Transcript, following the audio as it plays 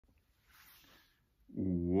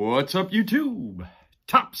What's up, YouTube?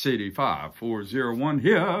 Tops85401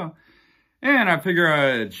 here. And I figure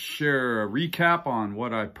I'd share a recap on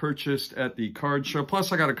what I purchased at the card show.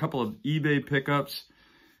 Plus, I got a couple of eBay pickups.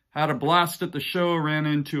 Had a blast at the show, ran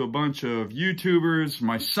into a bunch of YouTubers.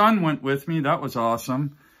 My son went with me. That was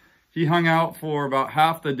awesome. He hung out for about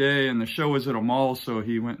half the day, and the show was at a mall, so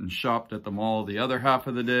he went and shopped at the mall the other half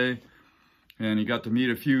of the day. And he got to meet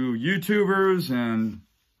a few YouTubers and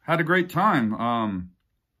had a great time.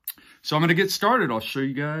 So I'm going to get started. I'll show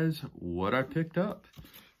you guys what I picked up.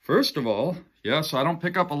 First of all, yes, I don't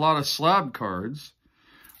pick up a lot of slab cards,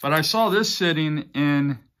 but I saw this sitting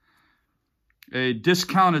in a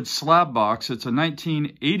discounted slab box. It's a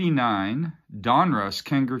 1989 Donruss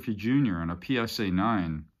Ken Griffey Jr. and a PSA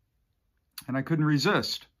 9. And I couldn't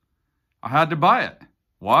resist. I had to buy it.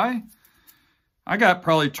 Why? I got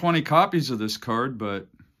probably 20 copies of this card, but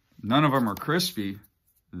none of them are crispy.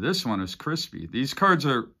 This one is crispy. These cards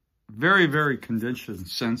are very, very condition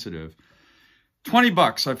sensitive. 20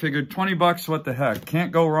 bucks. I figured 20 bucks, what the heck?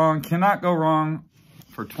 Can't go wrong, cannot go wrong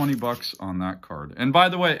for 20 bucks on that card. And by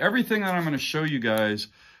the way, everything that I'm going to show you guys,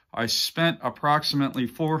 I spent approximately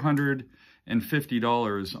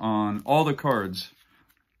 $450 on all the cards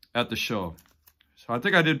at the show. So I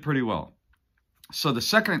think I did pretty well. So the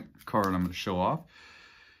second card I'm going to show off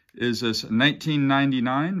is this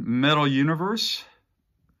 1999 Metal Universe.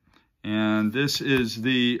 And this is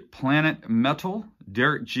the Planet Metal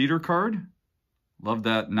Derek Jeter card. Love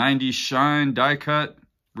that 90s shine die cut.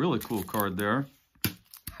 Really cool card there.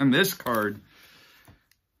 And this card,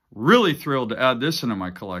 really thrilled to add this into my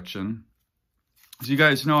collection. As you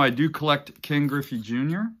guys know, I do collect Ken Griffey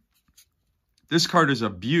Jr. This card is a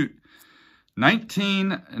beaut.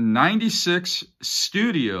 1996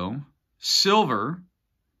 Studio Silver.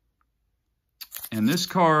 And this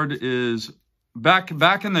card is, back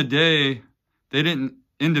in the day, they didn't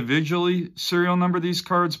individually serial number these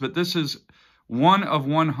cards, but this is 1 of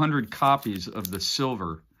 100 copies of the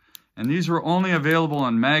silver. And these were only available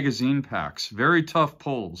in magazine packs. Very tough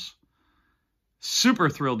pulls. Super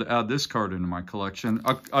thrilled to add this card into my collection.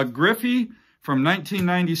 A Griffey from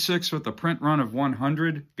 1996 with a print run of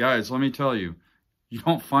 100. Guys, let me tell you, you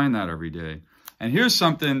don't find that every day. And here's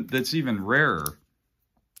something that's even rarer.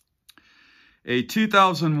 A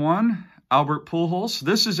 2001 Albert Pujols.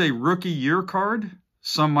 This is a rookie year card.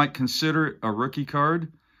 Some might consider it a rookie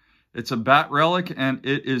card. It's a bat relic, and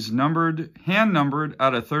it is numbered, hand numbered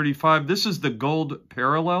out of 35. This is the gold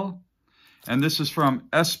parallel, and this is from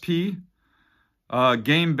SP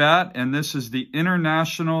Game Bat, and this is the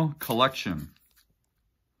International Collection.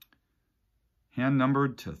 Hand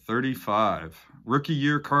numbered to 35. Rookie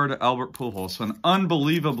year card, Albert Pujols. An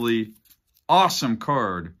unbelievably awesome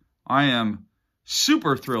card. I am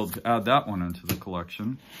super thrilled to add that one into the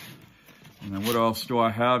collection. And then what else do I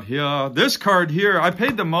have here? This card here, I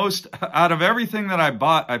paid the most out of everything that I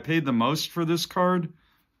bought. I paid the most for this card.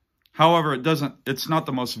 However, it's not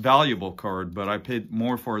the most valuable card, but I paid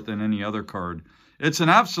more for it than any other card. It's an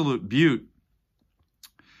absolute beaut.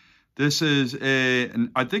 This is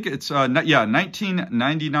I think it's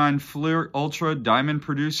 1999 Fleer Ultra Diamond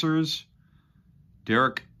Producers,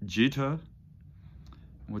 Derek Jeter.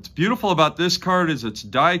 What's beautiful about this card is it's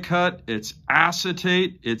die cut, it's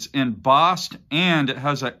acetate, it's embossed, and it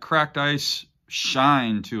has that cracked ice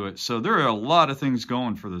shine to it. So there are a lot of things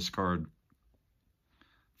going for this card.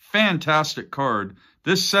 Fantastic card.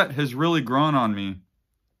 This set has really grown on me,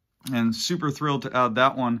 and super thrilled to add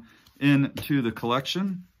that one into the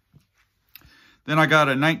collection. Then I got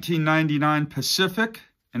a 1999 Pacific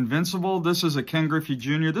Invincible. This is a Ken Griffey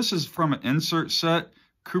Jr. This is from an insert set,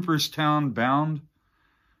 Cooperstown bound.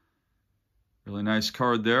 Really nice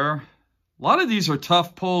card there. A lot of these are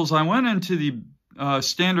tough pulls. I went into the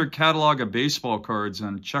standard catalog of baseball cards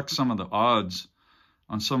and checked some of the odds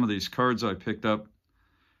on some of these cards I picked up.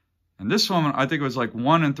 And this one, I think it was like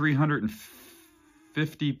 1 in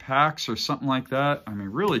 350 packs or something like that. I mean,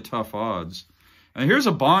 really tough odds. And here's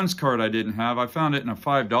a Bonds card I didn't have. I found it in a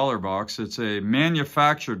 $5 box. It's a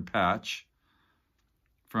manufactured patch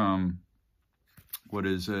from, what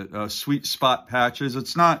is it? Sweet Spot Patches.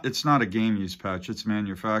 It's not a game use patch. It's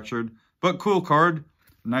manufactured, but cool card.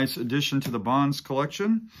 Nice addition to the Bonds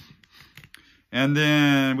collection. And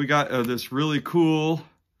then we got this really cool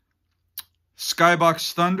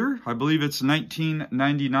Skybox Thunder. I believe it's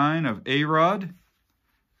 1999 of A-Rod,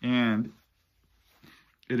 and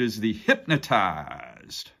it is the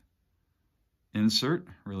Hypnotized insert.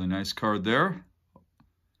 Really nice card there.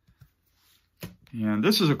 And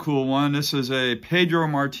this is a cool one. This is a Pedro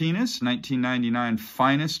Martinez, 1999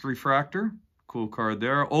 Finest Refractor. Cool card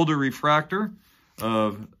there. Older refractor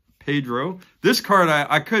of Pedro. This card,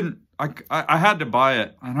 I had to buy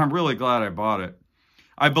it, and I'm really glad I bought it.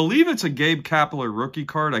 I believe it's a Gabe Kapler rookie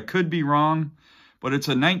card. I could be wrong, but it's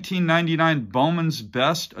a 1999 Bowman's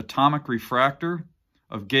Best Atomic Refractor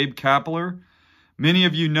of Gabe Kapler. Many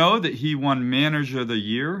of you know that he won Manager of the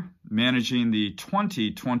Year, managing the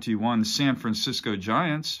 2021 San Francisco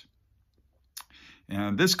Giants.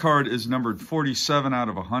 And this card is numbered 47 out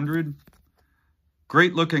of 100.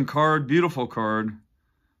 Great looking card, beautiful card.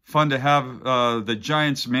 Fun to have the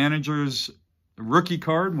Giants manager's rookie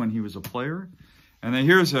card when he was a player. And then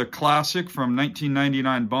here's a classic from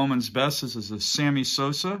 1999 Bowman's Best. This is a Sammy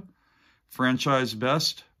Sosa franchise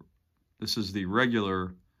best. This is the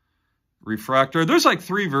regular refractor. There's like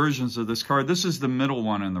 3 versions of this card. This is the middle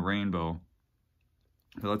one in the rainbow.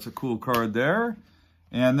 So that's a cool card there.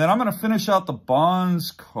 And then I'm going to finish out the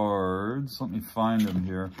Bonds cards. Let me find them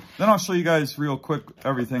here. Then I'll show you guys real quick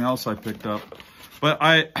everything else I picked up.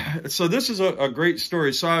 But so this is a great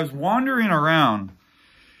story. So I was wandering around,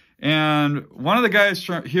 and one of the guys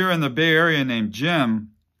here in the Bay Area named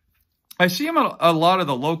Jim, I see him at a lot of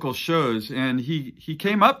the local shows, and he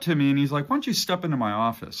came up to me and he's like, "Why don't you step into my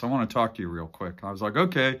office? I want to talk to you real quick." I was like,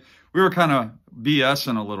 "Okay." We were kind of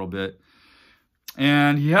BSing a little bit.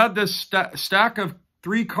 And he had this stack of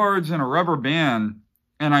 3 cards in a rubber band,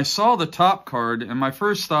 and I saw the top card, and my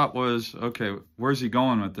first thought was, okay, where's he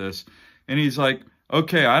going with this? And he's like,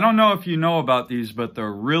 "Okay, I don't know if you know about these, but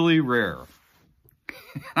they're really rare."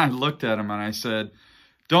 I looked at him and I said,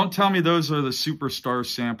 "Don't tell me those are the Superstar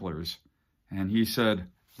samplers." And he said,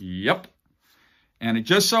 "Yep." And it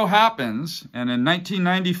just so happens, and in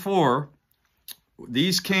 1994,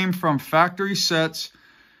 these came from factory sets.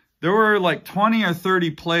 There were like 20 or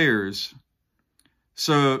 30 players,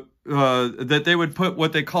 so that they would put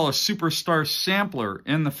what they call a Superstar sampler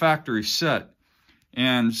in the factory set.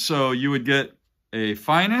 And so you would get a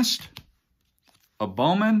Finest, a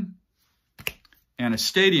Bowman, and a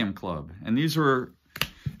Stadium Club. And these were,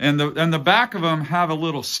 and the back of them have a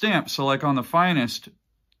little stamp. So like on the Finest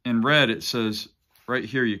in red, it says right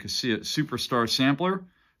here, you can see it, Superstar Sampler.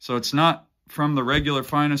 So it's not from the regular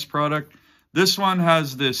Finest product. This one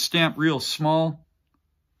has this stamp real small.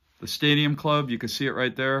 The Stadium Club, you can see it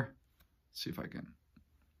right there. Let's see if I can.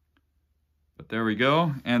 But there we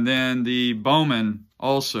go. And then the Bowman,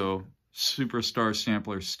 also Superstar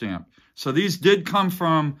Sampler stamp. So these did come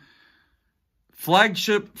from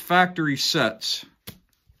flagship factory sets.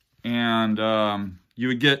 And you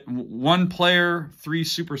would get 1 player, 3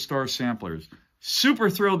 Superstar samplers.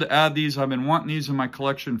 Super thrilled to add these. I've been wanting these in my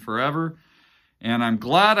collection forever. And I'm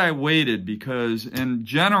glad I waited, because in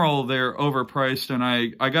general, they're overpriced, and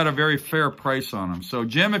I got a very fair price on them. So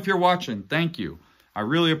Jim, if you're watching, thank you. I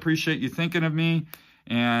really appreciate you thinking of me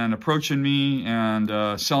and approaching me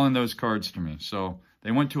and selling those cards to me. So they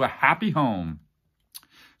went to a happy home.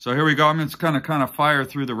 So here we go. I'm just going to kind of fire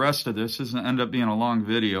through the rest of this. This is going to end up being a long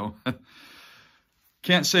video.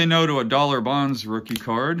 Can't say no to a Dollar Bonds rookie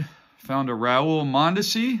card. Found a Raul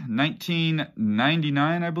Mondesi,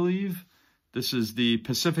 1999, I believe. This is the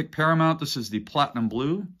Pacific Paramount. This is the Platinum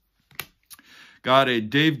Blue. Got a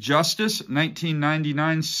Dave Justice,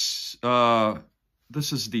 1999.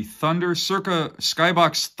 This is the Thunder, circa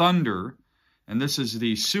Skybox Thunder. And this is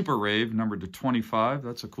the Super Rave, numbered to 25.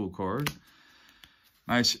 That's a cool card.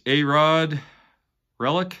 Nice A-Rod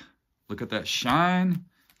relic. Look at that shine.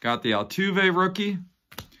 Got the Altuve rookie.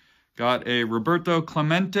 Got a Roberto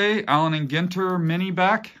Clemente, Allen and Ginter mini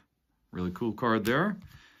back. Really cool card there.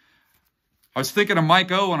 I was thinking of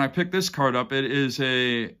Mike O when I picked this card up. It is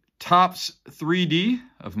a Topps 3D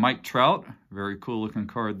of Mike Trout. Very cool looking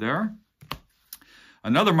card there.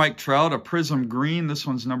 Another Mike Trout, a Prism Green. This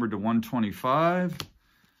one's numbered to 125.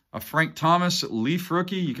 A Frank Thomas Leaf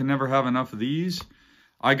rookie. You can never have enough of these.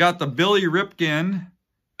 I got the Billy Ripken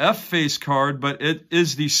F-face card, but it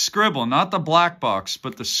is the scribble, not the black box,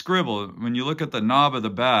 but the scribble. When you look at the knob of the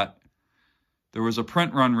bat, there was a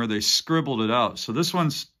print run where they scribbled it out. So this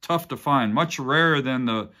one's tough to find, much rarer than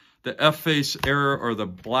the F-face era or the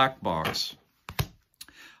black box.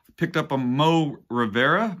 Picked up a Mo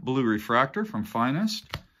Rivera blue refractor from Finest.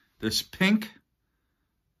 This pink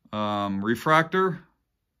refractor,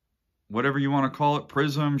 whatever you want to call it,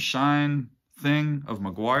 prism, shine thing of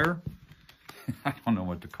McGuire. I don't know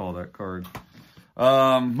what to call that card.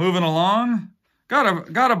 Moving along,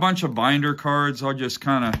 got a bunch of binder cards. I'll just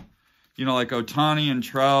kind of, you know, like Ohtani and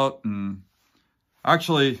Trout. And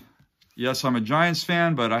actually, yes, I'm a Giants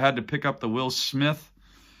fan, but I had to pick up the Will Smith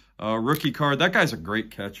rookie card. That guy's a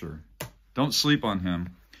great catcher. Don't sleep on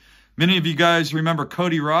him. Many of you guys remember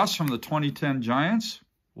Cody Ross from the 2010 Giants.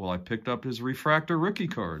 Well, I picked up his refractor rookie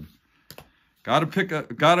card.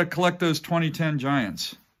 Gotta collect those 2010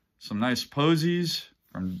 Giants. Some nice posies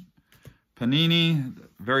from Panini.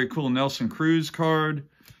 Very cool Nelson Cruz card.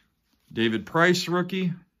 David Price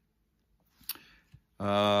rookie.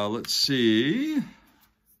 Let's see.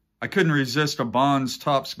 I couldn't resist a Bonds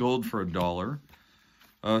Topps Gold for $1.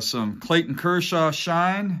 Some Clayton Kershaw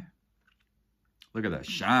shine. Look at that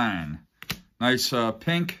shine. Nice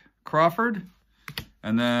pink Crawford.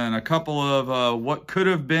 And then a couple of what could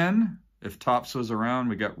have been if Topps was around.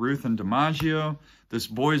 We got Ruth and DiMaggio. This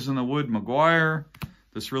Boys in the Wood McGuire.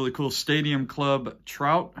 This really cool Stadium Club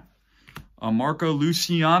Trout. Marco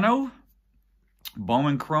Luciano.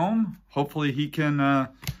 Bowman Chrome. Hopefully he can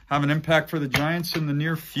have an impact for the Giants in the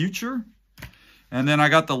near future. And then I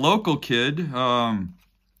got the local kid,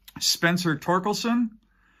 Spencer Torkelson.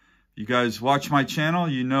 You guys watch my channel,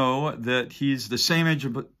 you know that he's the same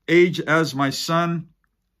age as my son.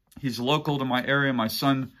 He's local to my area. My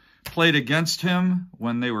son played against him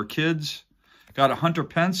when they were kids. Got a Hunter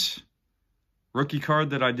Pence rookie card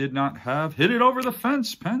that I did not have. Hit it over the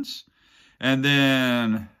fence, Pence. And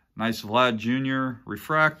then nice Vlad Jr.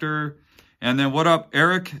 refractor. And then what up,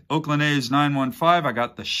 Eric? Oakland A's 915. I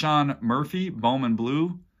got the Sean Murphy Bowman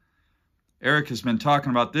Blue. Eric has been talking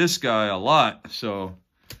about this guy a lot. So,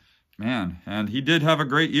 man, and he did have a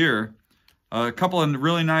great year. A couple of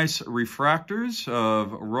really nice refractors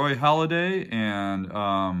of Roy Halladay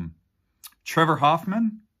and Trevor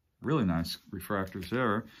Hoffman. Really nice refractors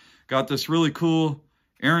there. Got this really cool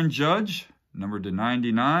Aaron Judge, numbered to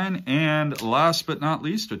 99. And last but not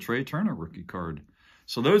least, a Trey Turner rookie card.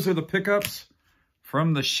 So those are the pickups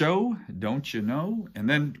from the show, don't you know? And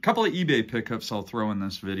then a couple of eBay pickups I'll throw in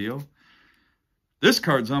this video. This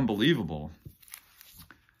card's unbelievable.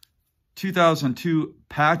 2002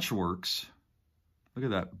 Patchworks. Look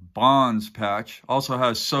at that Bonds patch. Also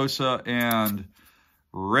has Sosa and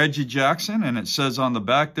Reggie Jackson. And it says on the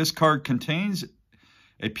back, this card contains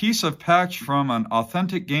a piece of patch from an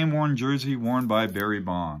authentic game-worn jersey worn by Barry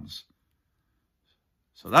Bonds.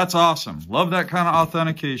 So that's awesome. Love that kind of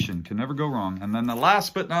authentication. Can never go wrong. And then the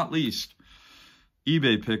last but not least,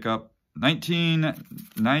 eBay pickup.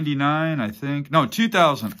 1999, I think. No,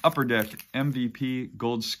 2000 Upper Deck MVP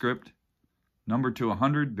Gold Script. Number to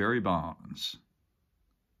 100, Barry Bonds.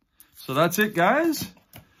 So that's it, guys.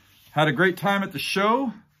 Had a great time at the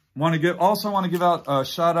show. Also want to give out a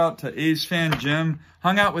shout out to A's fan Jim.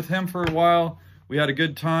 Hung out with him for a while. We had a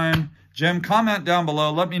good time. Jim, comment down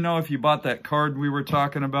below. Let me know if you bought that card we were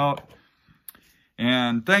talking about.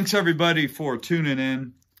 And thanks, everybody, for tuning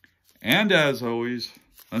in. And as always,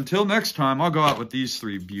 until next time, I'll go out with these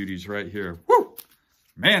three beauties right here. Woo!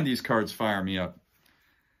 Man, these cards fire me up.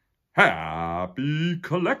 Happy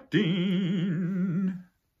collecting!